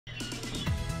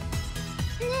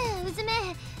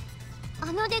あ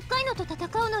のでっかいのと戦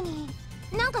うのに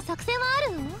なんか作戦は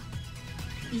あるの？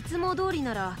いつも通り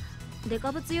ならデ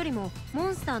カブツよりもモ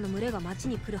ンスターの群れが町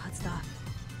に来るはずだ。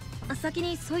先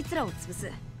にそいつらを潰す。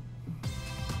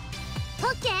オ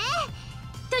ッケー。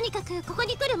とにかくここ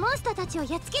に来るモンスターたちを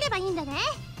やっつければいいんだね。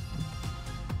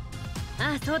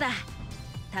ああ、そうだ。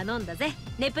頼んだぜ、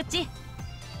ネプッチ。ネ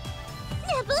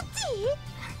プ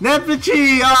ッチ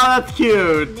？Neptunia! Oh, that's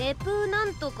cute! ネプな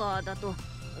んとかだと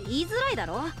言いづらいだ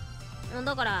ろ。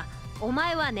だからお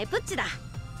前はネプッチだ。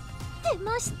出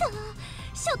ました。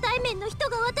初対面の人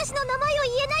が私の名前を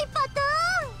言えないパタ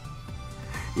ーン。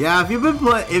 Yeah, if you've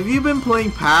been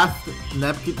playing past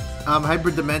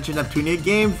Hyperdimension Neptunia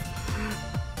games,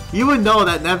 you would know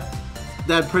that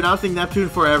pronouncing Neptune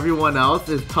for everyone else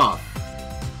is tough.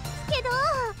 けど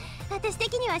私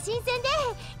的には新鮮で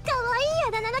可愛い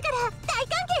あだ名だから大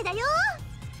歓迎だよ。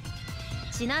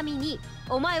ちなみに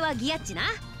お前はギヤッチな。ギ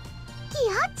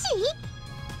ヤッチ？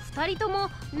二人とも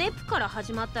ネプから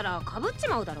始まったらかぶっち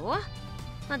まうだろ。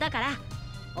だから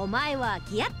お前は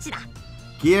ギヤッチだ。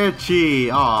ギヤッチ。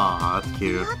ああ、that's cute.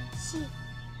 ギヤッチ。ギ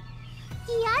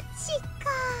ヤッチか。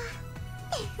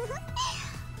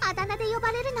あだ名で呼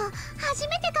ばれるの初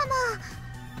めてかも。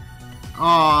Oh,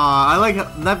 I like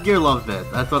Nepgear loves it.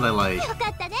 That's what I like. よ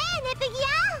かったね、ネプギ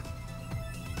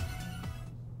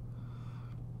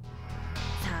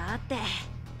ア。さて、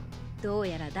どう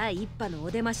やら第一波の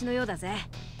お出ましのようだぜ。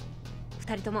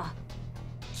二人とも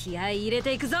気合い入れ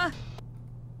ていくぞ。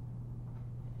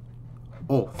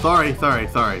Oh, sorry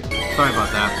about that. そう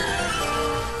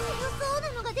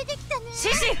なのが出てきたね。獅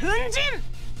子奮陣。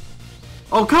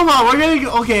Oh, come on, we're gonna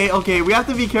okay, we have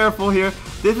to be careful here.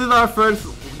 This is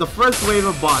the first wave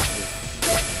of bosses.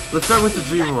 Let's start with the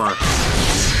Dream Roar.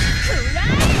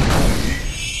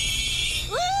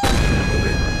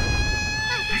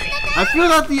 I feel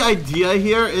that the idea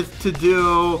here is to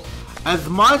do as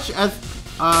much as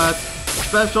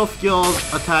special skills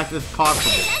attacks as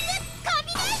possible.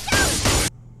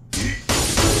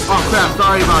 Oh crap,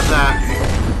 sorry about that.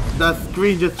 The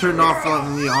screen just turned off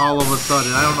on me all of a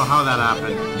sudden. I don't know how that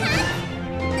happened.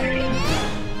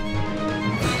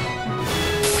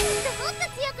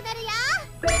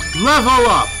 Level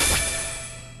up!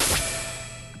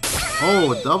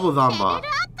 Oh, double Zamba.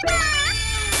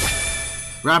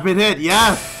 Rapid hit,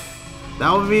 yes!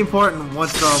 That would be important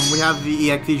once we have the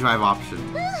EXE drive option.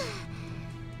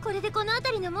 これでこの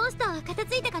辺りのモンスターは片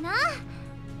付いたかな？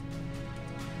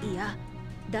いや、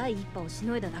第一波をし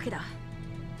のいだだけだ。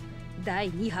第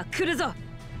二波来るぞ。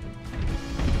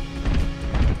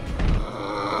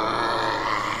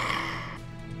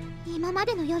今ま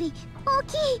でのより大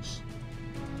き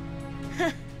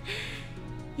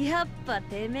い。やっぱ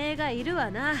てめえがいるわ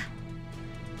な。なに？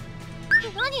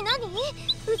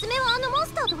うずめはあのモン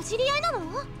スターとお知り合いなの？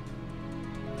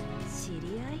知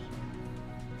り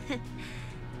合い？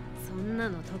そんな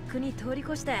のとっくに通り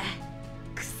越して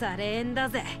腐れ縁だ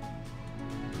ぜ。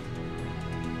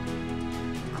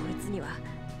こいつには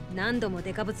何度も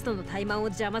デカブツとの怠慢を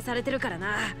邪魔されてるから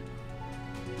な。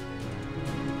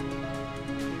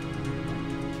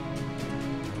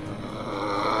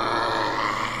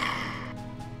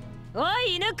お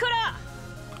い犬こら、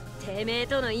てめえ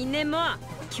との因縁も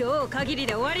今日限り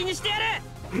で終わりにしてや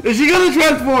る。 Is she gonna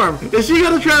transform? Is she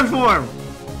gonna transform?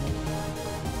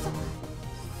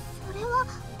 それは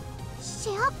シ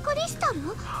ェアクリスタル？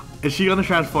 Is she gonna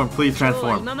transform? Please 今日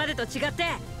は transform. 今までと違って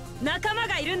仲間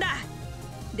がいるんだ。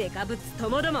デカブツと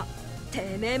もども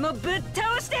てめえもぶっ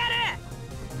倒してやる。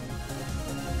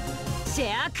シ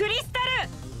ェアクリスタル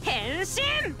変身。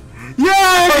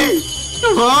 Yay!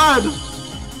 Come on!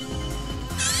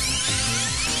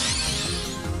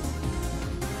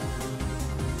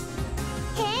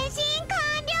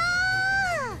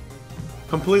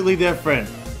 Completely different.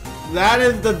 That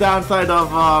is the downside of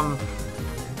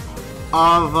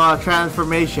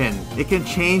transformation. It can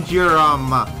change your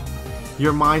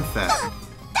mindset.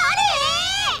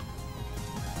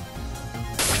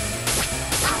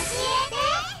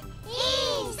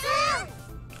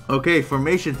 Okay,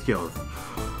 formation skills.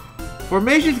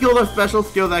 Formation skills are special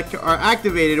skills that are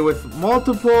activated with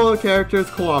multiple characters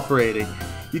cooperating.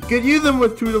 You can use them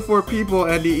with 2 to 4 people,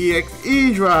 and the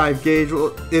EXE drive gauge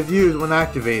is used when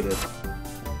activated.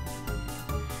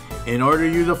 In order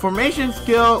to use a formation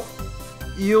skill,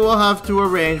 you will have to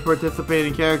arrange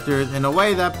participating characters in a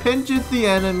way that pinches the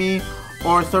enemy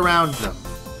or surrounds them.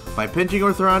 By pinching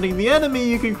or surrounding the enemy,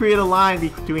 you can create a line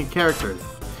between characters.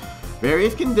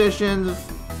 Various conditions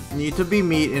need to be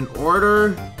met in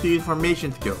order to use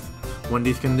formation skills. When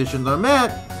these conditions are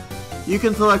met, you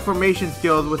can select formation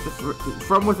skills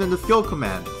from within the skill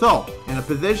command. So, in a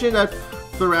position that's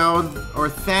surrounds or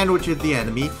sandwiches the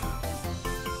enemy.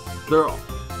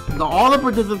 All the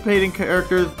participating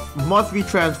characters must be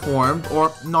transformed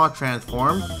or not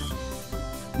transformed.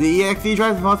 The EXE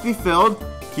drives must be filled,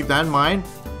 keep that in mind,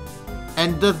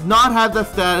 and does not have the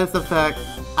status effect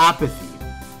apathy.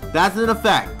 That's an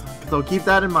effect, so keep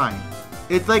that in mind.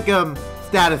 It's like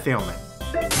status ailment.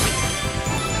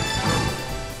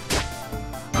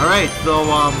 Alright, so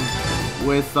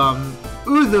with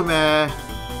Uzume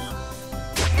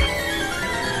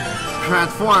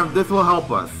transformed, this will help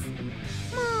us.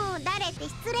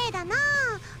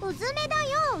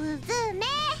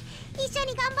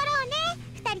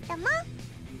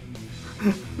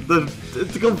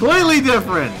 It's completely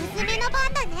different.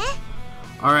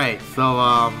 Alright, so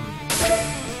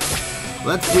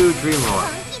let's do Dream Roar.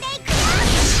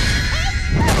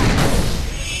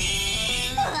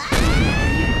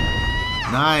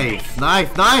 Nice,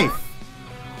 nice, nice!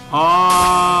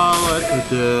 Let's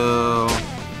do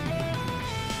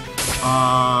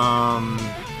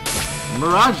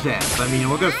Mirage Dance. I mean,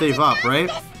 we're gonna save up, right?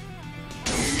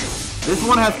 This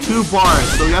one has 2 bars,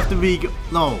 so we have to be...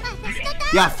 No.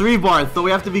 Yeah, 3 bars, so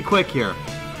we have to be quick here.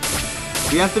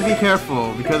 We have to be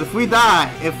careful, because if we die,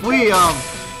 if we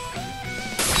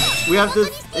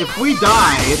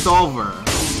die, it's over.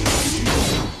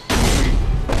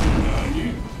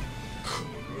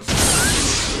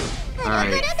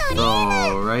 Alright,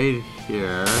 so right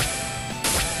here.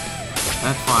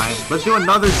 That's fine. Let's do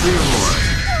another Dream Roar.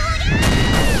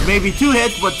 Maybe 2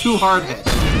 hits, but 2 hard hits.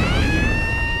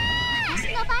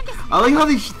 I like how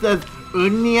she says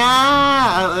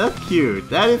Unya. That's cute.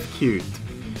 That is cute.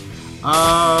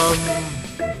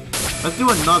 Let's do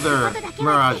another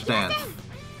Mirage Dance.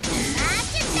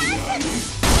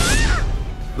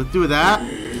 Let's do that.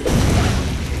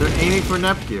 They're aiming for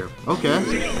Nepgear. Okay.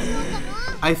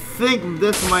 I think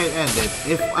this might end it.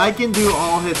 If I can do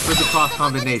all hits with the cross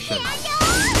combination.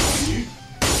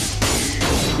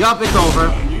 Yup, it's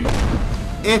over.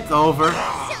 It's over.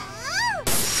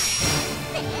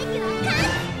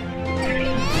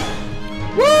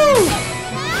 Woo!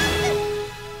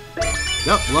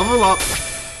 Yep, level up.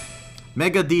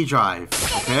 Mega D drive.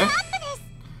 Okay.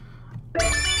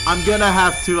 I'm gonna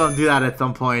have to do that at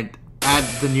some point. Add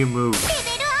the new move.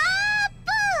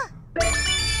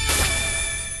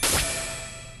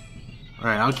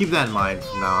 Alright, I'll keep that in mind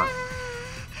from now on.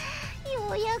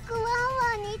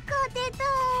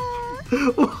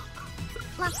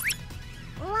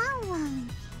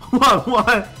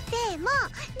 What?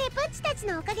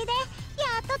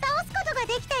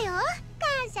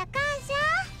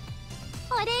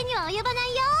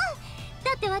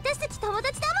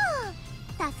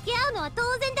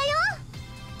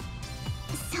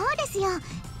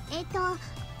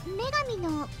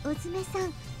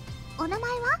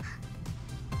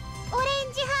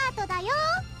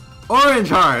 Orange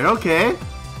Heart, okay.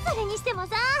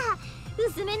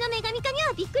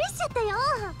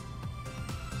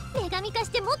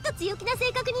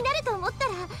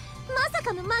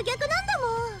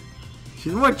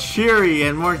 She's more cheery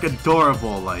and more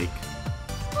adorable, like.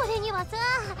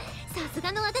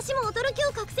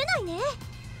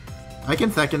 I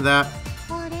can second that.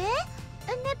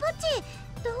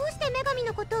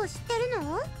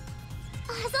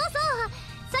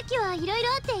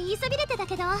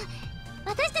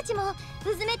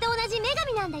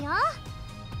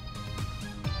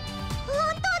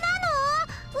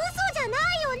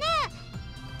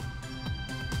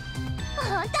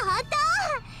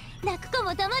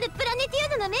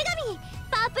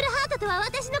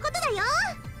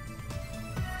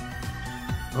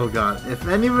 Oh god, if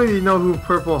anybody know who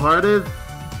Purple Heart is,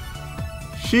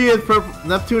 she is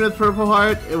Neptunia's Purple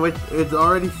Heart, which is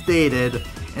already stated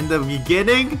in the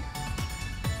beginning.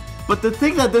 But the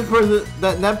thing that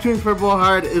Neptune's Purple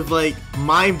Heart is like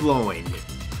mind-blowing.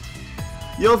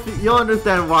 You'll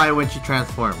understand why when she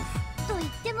transforms.